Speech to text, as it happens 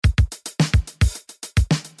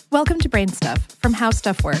Welcome to Brain Stuff from How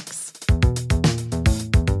Stuff Works.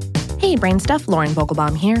 Hey, Brain Stuff, Lauren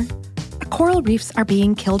Vogelbaum here. Coral reefs are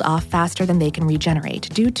being killed off faster than they can regenerate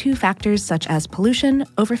due to factors such as pollution,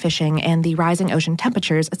 overfishing, and the rising ocean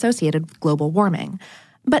temperatures associated with global warming.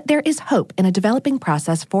 But there is hope in a developing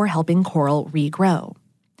process for helping coral regrow.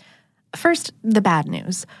 First, the bad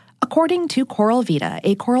news. According to Coral Vita,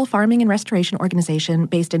 a coral farming and restoration organization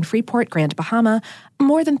based in Freeport, Grand Bahama,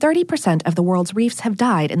 more than 30% of the world's reefs have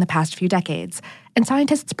died in the past few decades, and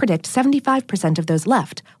scientists predict 75% of those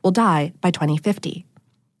left will die by 2050.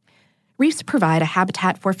 Reefs provide a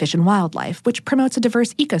habitat for fish and wildlife, which promotes a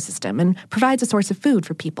diverse ecosystem and provides a source of food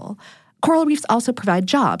for people. Coral reefs also provide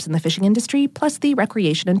jobs in the fishing industry, plus the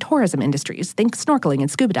recreation and tourism industries, think snorkeling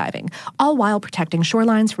and scuba diving, all while protecting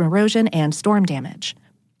shorelines from erosion and storm damage.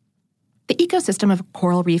 The ecosystem of a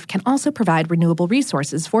coral reef can also provide renewable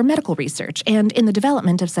resources for medical research and in the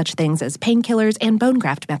development of such things as painkillers and bone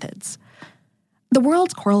graft methods. The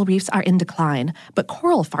world's coral reefs are in decline, but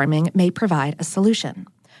coral farming may provide a solution.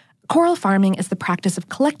 Coral farming is the practice of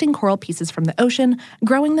collecting coral pieces from the ocean,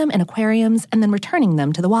 growing them in aquariums, and then returning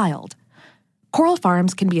them to the wild. Coral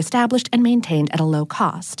farms can be established and maintained at a low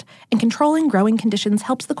cost, and controlling growing conditions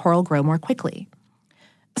helps the coral grow more quickly.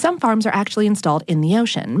 Some farms are actually installed in the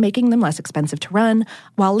ocean, making them less expensive to run,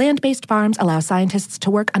 while land-based farms allow scientists to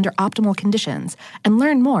work under optimal conditions and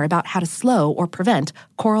learn more about how to slow or prevent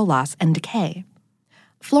coral loss and decay.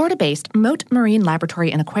 Florida-based Mote Marine Laboratory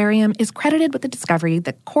and Aquarium is credited with the discovery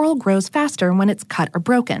that coral grows faster when it's cut or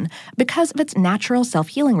broken because of its natural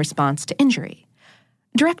self-healing response to injury.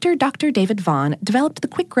 Director Dr. David Vaughn developed the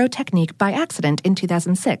quick grow technique by accident in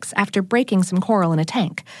 2006 after breaking some coral in a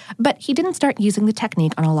tank, but he didn't start using the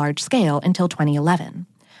technique on a large scale until 2011.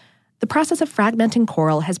 The process of fragmenting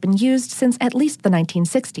coral has been used since at least the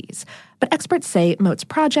 1960s, but experts say Mote's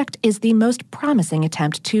project is the most promising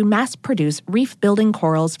attempt to mass-produce reef-building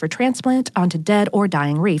corals for transplant onto dead or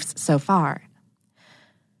dying reefs so far.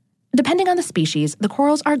 Depending on the species, the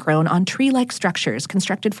corals are grown on tree-like structures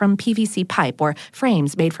constructed from PVC pipe or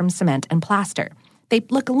frames made from cement and plaster. They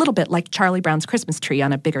look a little bit like Charlie Brown's Christmas tree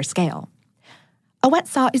on a bigger scale. A wet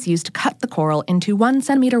saw is used to cut the coral into 1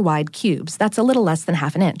 centimeter wide cubes, that's a little less than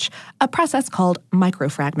half an inch, a process called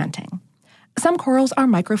microfragmenting. Some corals are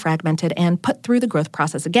microfragmented and put through the growth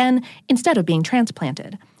process again instead of being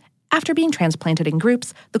transplanted. After being transplanted in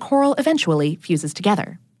groups, the coral eventually fuses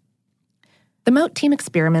together. The Mote team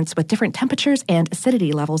experiments with different temperatures and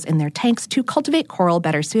acidity levels in their tanks to cultivate coral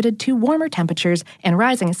better suited to warmer temperatures and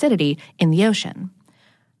rising acidity in the ocean.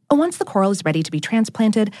 Once the coral is ready to be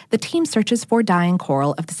transplanted, the team searches for dying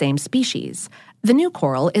coral of the same species. The new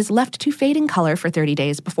coral is left to fade in color for 30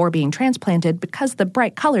 days before being transplanted because the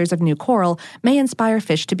bright colors of new coral may inspire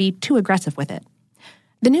fish to be too aggressive with it.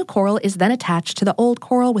 The new coral is then attached to the old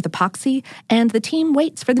coral with epoxy, and the team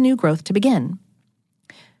waits for the new growth to begin.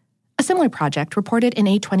 A similar project, reported in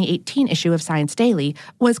a 2018 issue of Science Daily,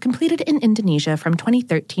 was completed in Indonesia from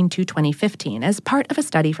 2013 to 2015 as part of a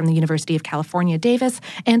study from the University of California, Davis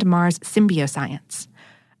and Mars Symbioscience.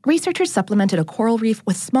 Researchers supplemented a coral reef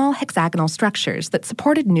with small hexagonal structures that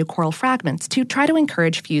supported new coral fragments to try to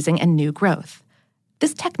encourage fusing and new growth.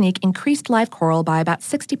 This technique increased live coral by about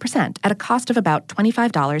 60% at a cost of about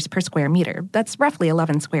 $25 per square meter. That's roughly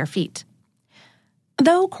 11 square feet.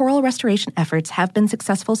 Though coral restoration efforts have been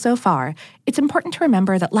successful so far, it's important to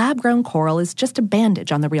remember that lab-grown coral is just a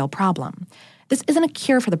bandage on the real problem. This isn't a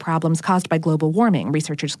cure for the problems caused by global warming,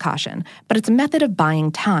 researchers caution, but it's a method of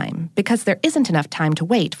buying time, because there isn't enough time to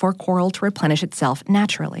wait for coral to replenish itself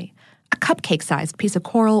naturally. A cupcake-sized piece of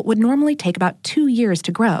coral would normally take about 2 years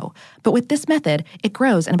to grow, but with this method, it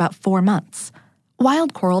grows in about 4 months.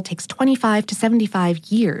 Wild coral takes 25 to 75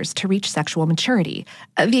 years to reach sexual maturity.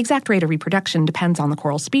 The exact rate of reproduction depends on the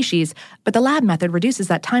coral species, but the lab method reduces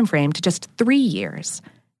that time frame to just 3 years.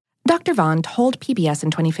 Dr. Vaughn told PBS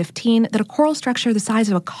in 2015 that a coral structure the size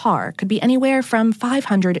of a car could be anywhere from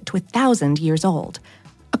 500 to 1,000 years old.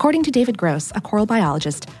 According to David Gross, a coral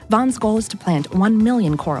biologist, Vaughn's goal is to plant 1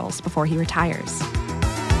 million corals before he retires.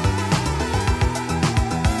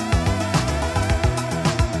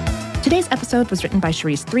 Today's episode was written by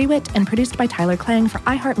Charisse Threewitt and produced by Tyler Klang for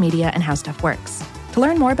iHeartMedia and How Stuff Works. To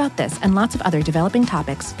learn more about this and lots of other developing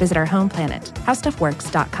topics, visit our home planet,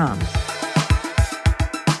 howstuffworks.com.